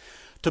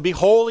 to be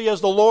holy as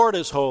the Lord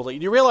is holy.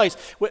 You realize,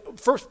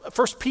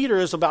 First Peter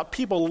is about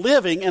people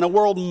living in a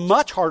world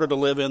much harder to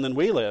live in than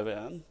we live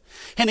in.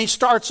 And he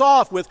starts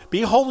off with,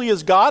 be holy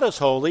as God is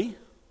holy.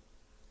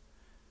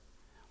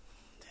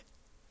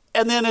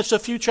 And then it's a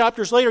few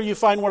chapters later, you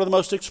find one of the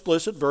most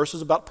explicit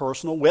verses about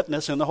personal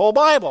witness in the whole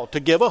Bible,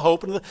 to give a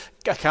hope and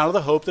account of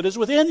the hope that is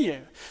within you.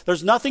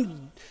 There's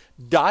nothing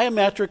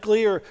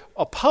diametrically or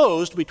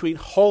opposed between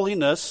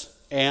holiness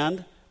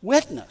and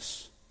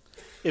witness.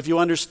 If you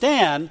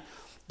understand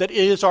that it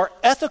is our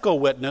ethical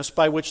witness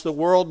by which the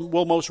world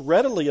will most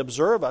readily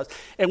observe us.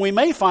 And we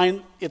may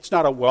find it's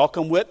not a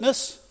welcome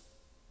witness.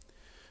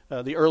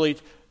 The early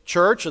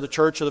church, or the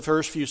church of the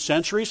first few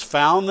centuries,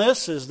 found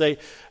this as they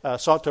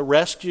sought to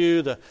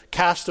rescue the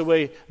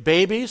castaway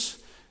babies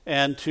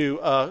and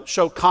to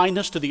show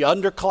kindness to the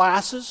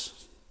underclasses.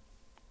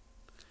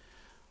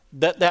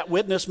 That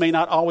witness may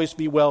not always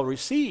be well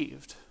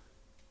received,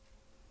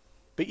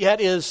 but yet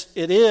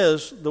it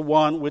is the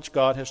one which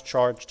God has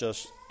charged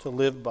us to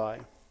live by.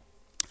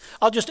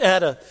 I'll just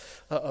add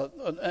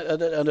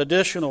an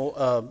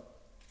additional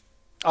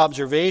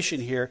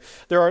observation here.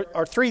 There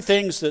are three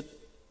things that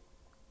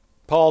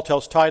Paul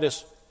tells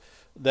Titus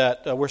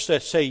that we're to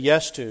say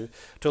yes to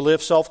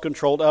live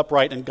self-controlled,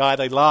 upright, and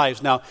godly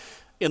lives. Now,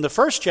 in the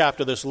first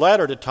chapter of this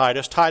letter to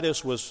Titus,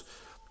 Titus was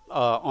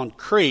on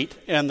Crete,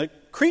 and the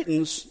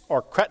Cretans,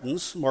 or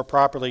Cretans, more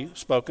properly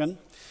spoken,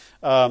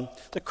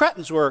 the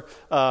Cretans were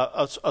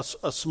a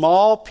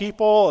small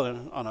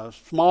people on a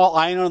small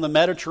island in the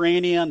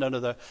Mediterranean under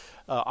the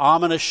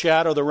ominous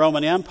shadow of the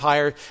Roman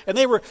Empire, and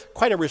they were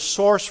quite a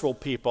resourceful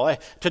people.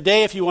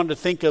 Today, if you wanted to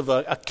think of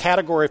a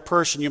category of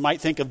person, you might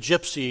think of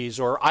gypsies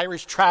or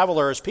Irish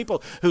travelers,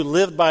 people who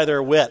lived by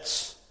their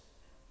wits.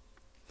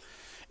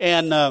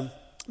 And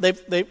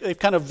they've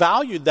kind of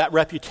valued that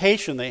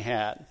reputation they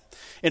had.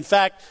 In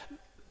fact,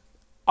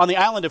 on the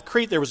island of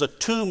Crete, there was a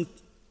tomb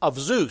of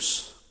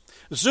Zeus.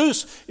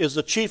 Zeus is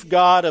the chief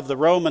god of the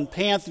Roman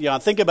pantheon.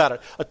 Think about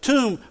it, a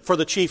tomb for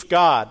the chief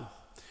god.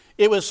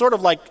 It was sort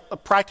of like a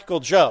practical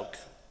joke.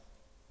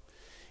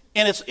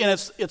 And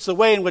it's the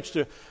way in which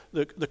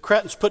the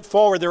Cretans put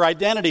forward their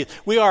identity.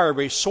 We are a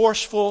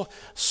resourceful,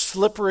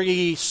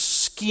 slippery,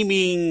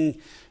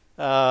 scheming,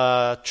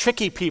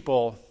 tricky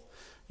people.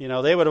 You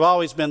know, they would have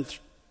always been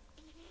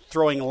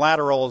throwing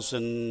laterals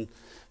and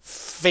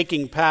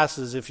faking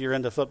passes if you're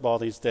into football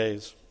these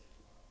days.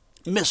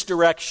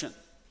 Misdirection.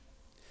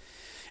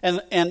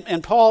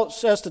 And Paul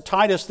says to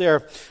Titus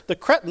there, the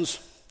Cretans,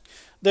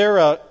 they're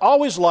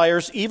always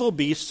liars, evil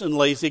beasts, and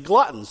lazy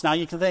gluttons. Now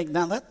you can think,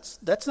 now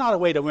that's not a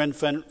way to win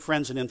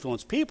friends and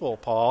influence people,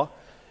 Paul.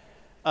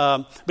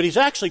 But he's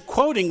actually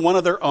quoting one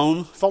of their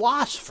own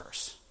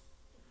philosophers.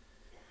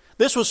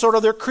 This was sort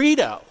of their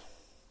credo.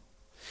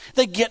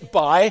 They get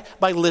by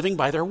living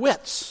by their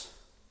wits.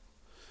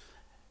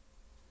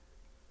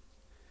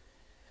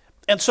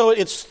 And so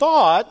it's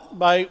thought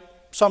by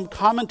some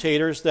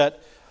commentators that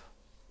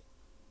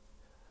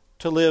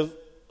to live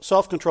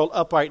self-controlled,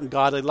 upright, and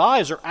godly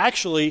lives are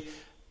actually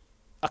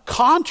a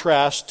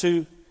contrast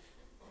to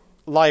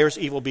liars,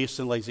 evil beasts,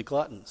 and lazy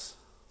gluttons.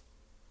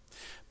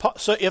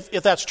 So if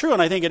that's true,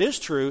 and I think it is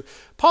true,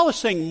 Paul is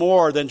saying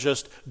more than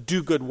just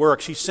do good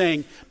works. He's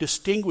saying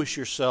distinguish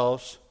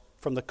yourselves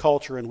from the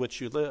culture in which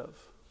you live.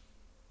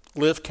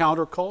 Live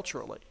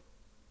counterculturally.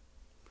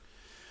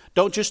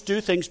 Don't just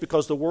do things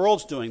because the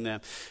world's doing them.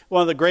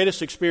 One of the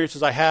greatest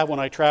experiences I have when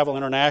I travel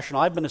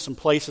international, I've been to some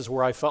places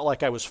where I felt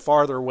like I was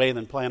farther away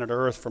than planet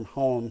Earth from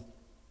home.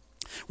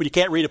 When you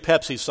can't read a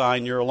Pepsi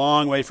sign, you're a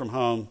long way from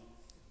home.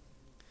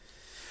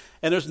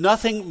 And there's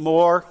nothing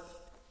more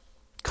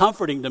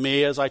comforting to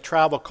me as I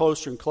travel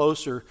closer and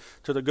closer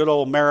to the good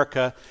old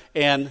America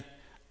and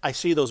I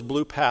see those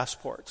blue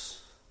passports.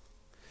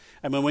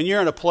 I mean, when you're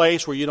in a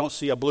place where you don't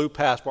see a blue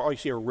passport, all you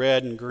see are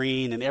red and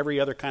green and every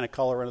other kind of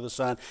color under the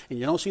sun, and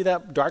you don't see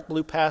that dark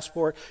blue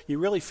passport, you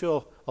really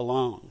feel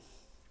alone.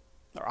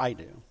 Or I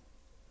do.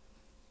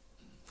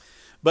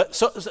 But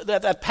so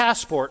that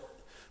passport,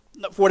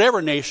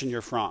 whatever nation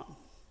you're from,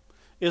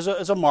 is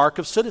a mark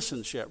of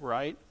citizenship,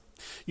 right?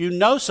 You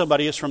know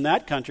somebody is from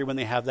that country when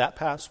they have that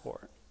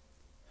passport.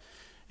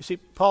 You see,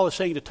 Paul is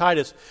saying to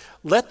Titus,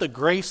 let the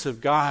grace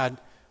of God,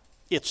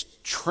 its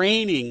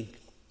training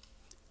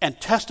and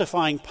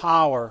testifying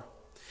power,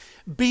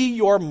 be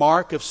your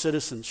mark of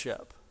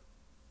citizenship.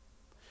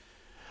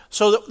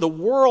 So that the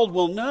world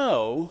will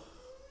know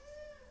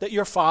that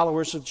you're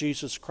followers of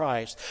Jesus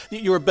Christ,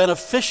 that you're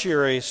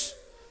beneficiaries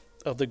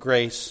of the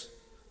grace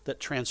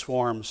that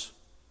transforms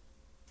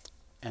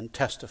and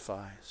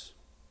testifies.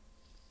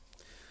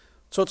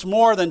 So it's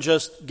more than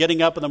just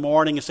getting up in the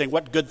morning and saying,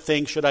 what good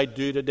thing should I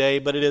do today?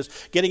 But it is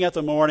getting up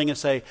in the morning and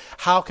say,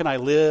 how can I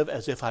live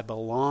as if I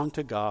belong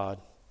to God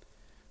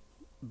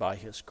by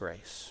His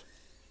grace?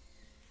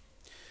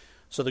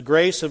 So the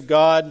grace of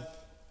God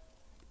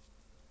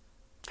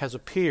has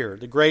appeared.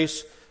 The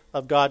grace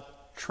of God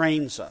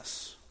trains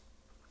us.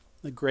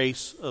 The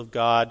grace of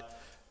God,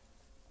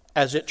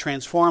 as it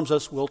transforms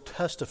us, will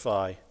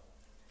testify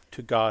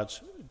to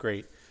God's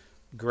great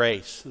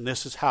grace. And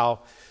this is how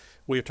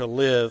we are to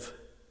live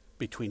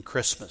between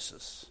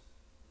Christmases.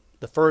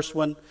 The first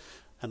one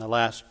and the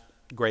last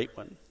great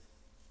one.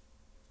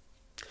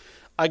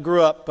 I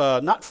grew up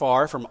not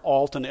far from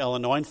Alton,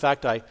 Illinois. In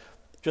fact, I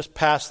just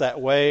passed that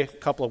way a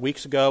couple of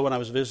weeks ago when I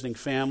was visiting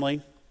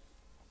family.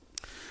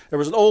 There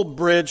was an old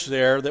bridge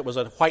there that was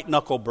a white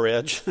knuckle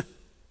bridge.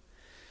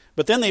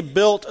 But then they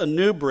built a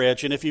new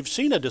bridge, and if you've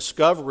seen a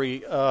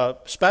Discovery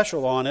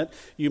special on it,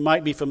 you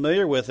might be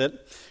familiar with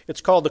it.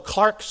 It's called the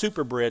Clark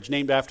Super Bridge,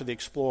 named after the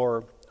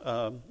explorer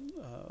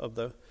of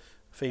the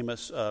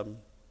famous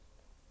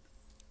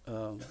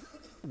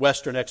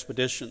Western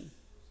expedition.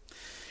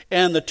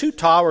 And the two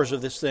towers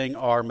of this thing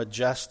are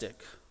majestic.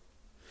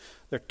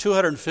 They're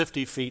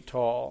 250 feet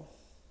tall.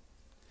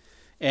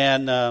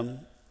 And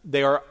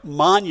they are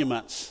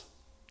monuments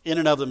in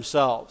and of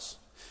themselves.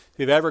 If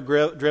you've ever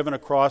driven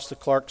across the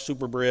Clark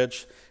Super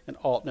Bridge in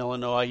Alton,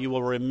 Illinois, you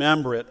will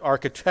remember it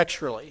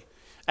architecturally,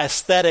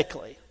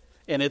 aesthetically,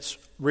 and it's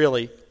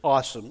really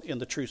awesome in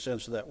the true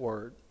sense of that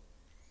word.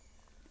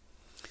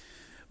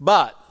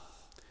 But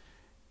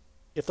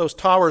if those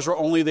towers were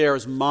only there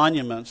as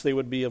monuments, they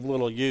would be of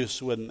little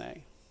use, wouldn't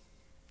they?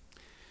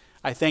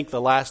 I think the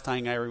last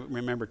time I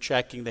remember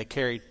checking, they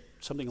carried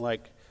something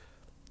like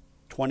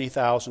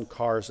 20,000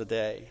 cars a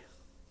day.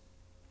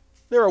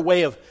 They're a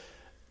way of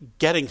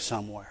getting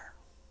somewhere.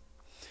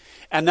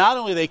 And not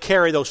only do they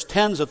carry those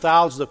tens of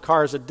thousands of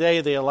cars a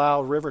day, they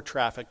allow river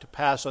traffic to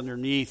pass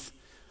underneath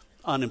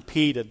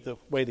unimpeded, the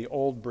way the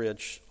old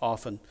bridge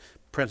often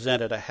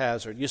presented a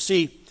hazard. You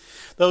see,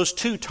 those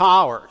two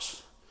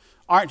towers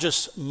aren't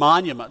just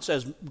monuments,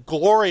 as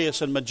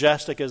glorious and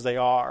majestic as they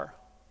are,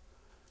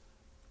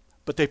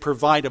 but they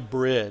provide a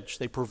bridge,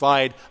 they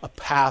provide a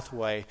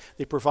pathway,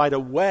 they provide a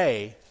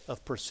way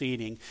of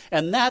proceeding.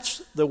 And that's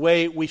the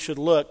way we should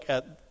look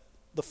at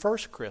the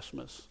first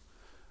Christmas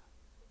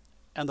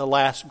and the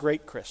last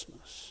great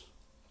Christmas.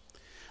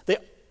 They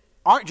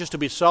aren't just to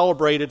be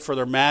celebrated for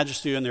their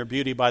majesty and their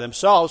beauty by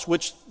themselves,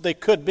 which they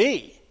could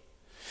be.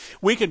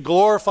 We could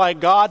glorify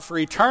God for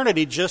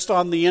eternity just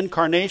on the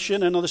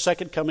incarnation and on the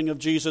second coming of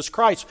Jesus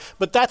Christ.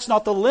 But that's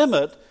not the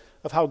limit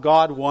of how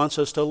God wants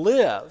us to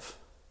live.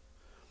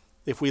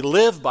 If we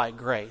live by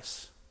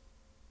grace,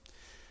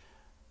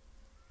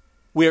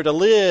 we are to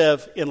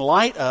live in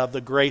light of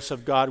the grace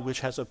of God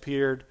which has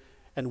appeared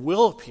and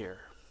will appear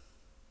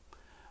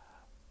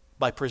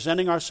by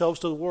presenting ourselves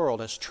to the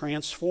world as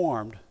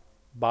transformed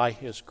by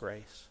His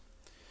grace.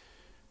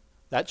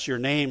 That's your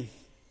name,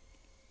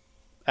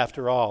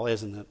 after all,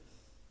 isn't it?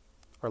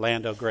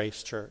 Orlando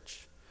Grace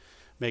Church.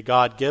 May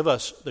God give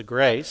us the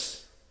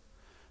grace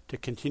to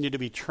continue to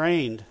be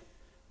trained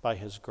by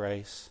His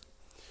grace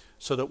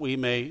so that we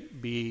may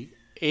be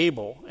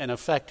able and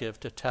effective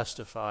to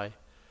testify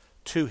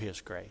to His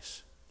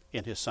grace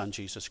in His Son,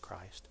 Jesus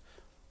Christ.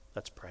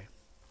 Let's pray.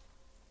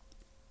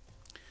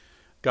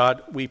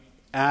 God, we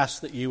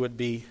ask that You would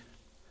be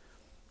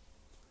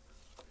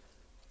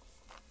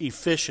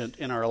efficient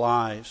in our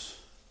lives.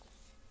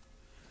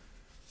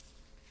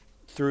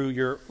 Through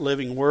your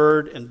living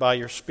word and by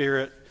your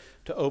Spirit,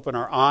 to open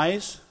our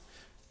eyes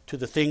to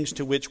the things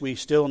to which we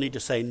still need to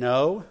say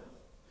no,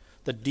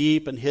 the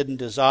deep and hidden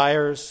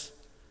desires,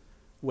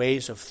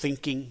 ways of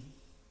thinking,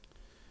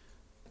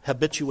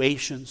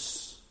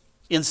 habituations,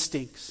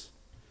 instincts,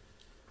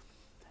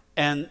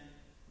 and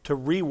to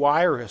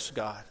rewire us,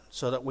 God,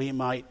 so that we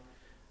might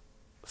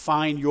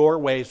find your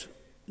ways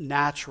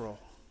natural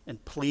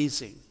and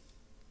pleasing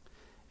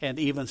and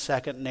even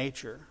second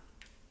nature,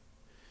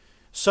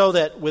 so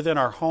that within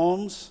our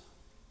homes,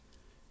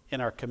 in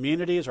our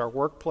communities, our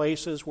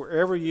workplaces,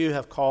 wherever you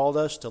have called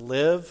us to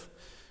live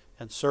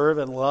and serve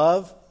and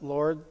love,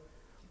 Lord,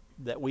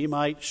 that we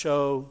might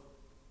show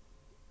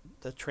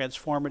the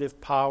transformative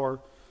power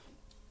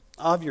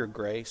of your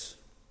grace,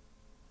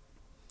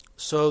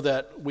 so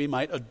that we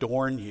might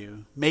adorn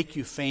you, make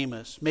you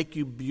famous, make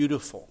you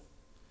beautiful,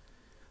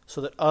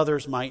 so that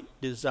others might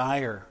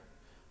desire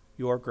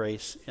your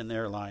grace in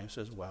their lives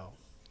as well.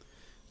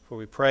 For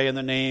we pray in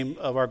the name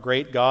of our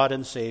great God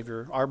and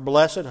Savior, our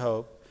blessed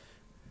hope,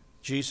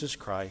 Jesus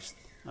Christ.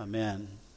 Amen.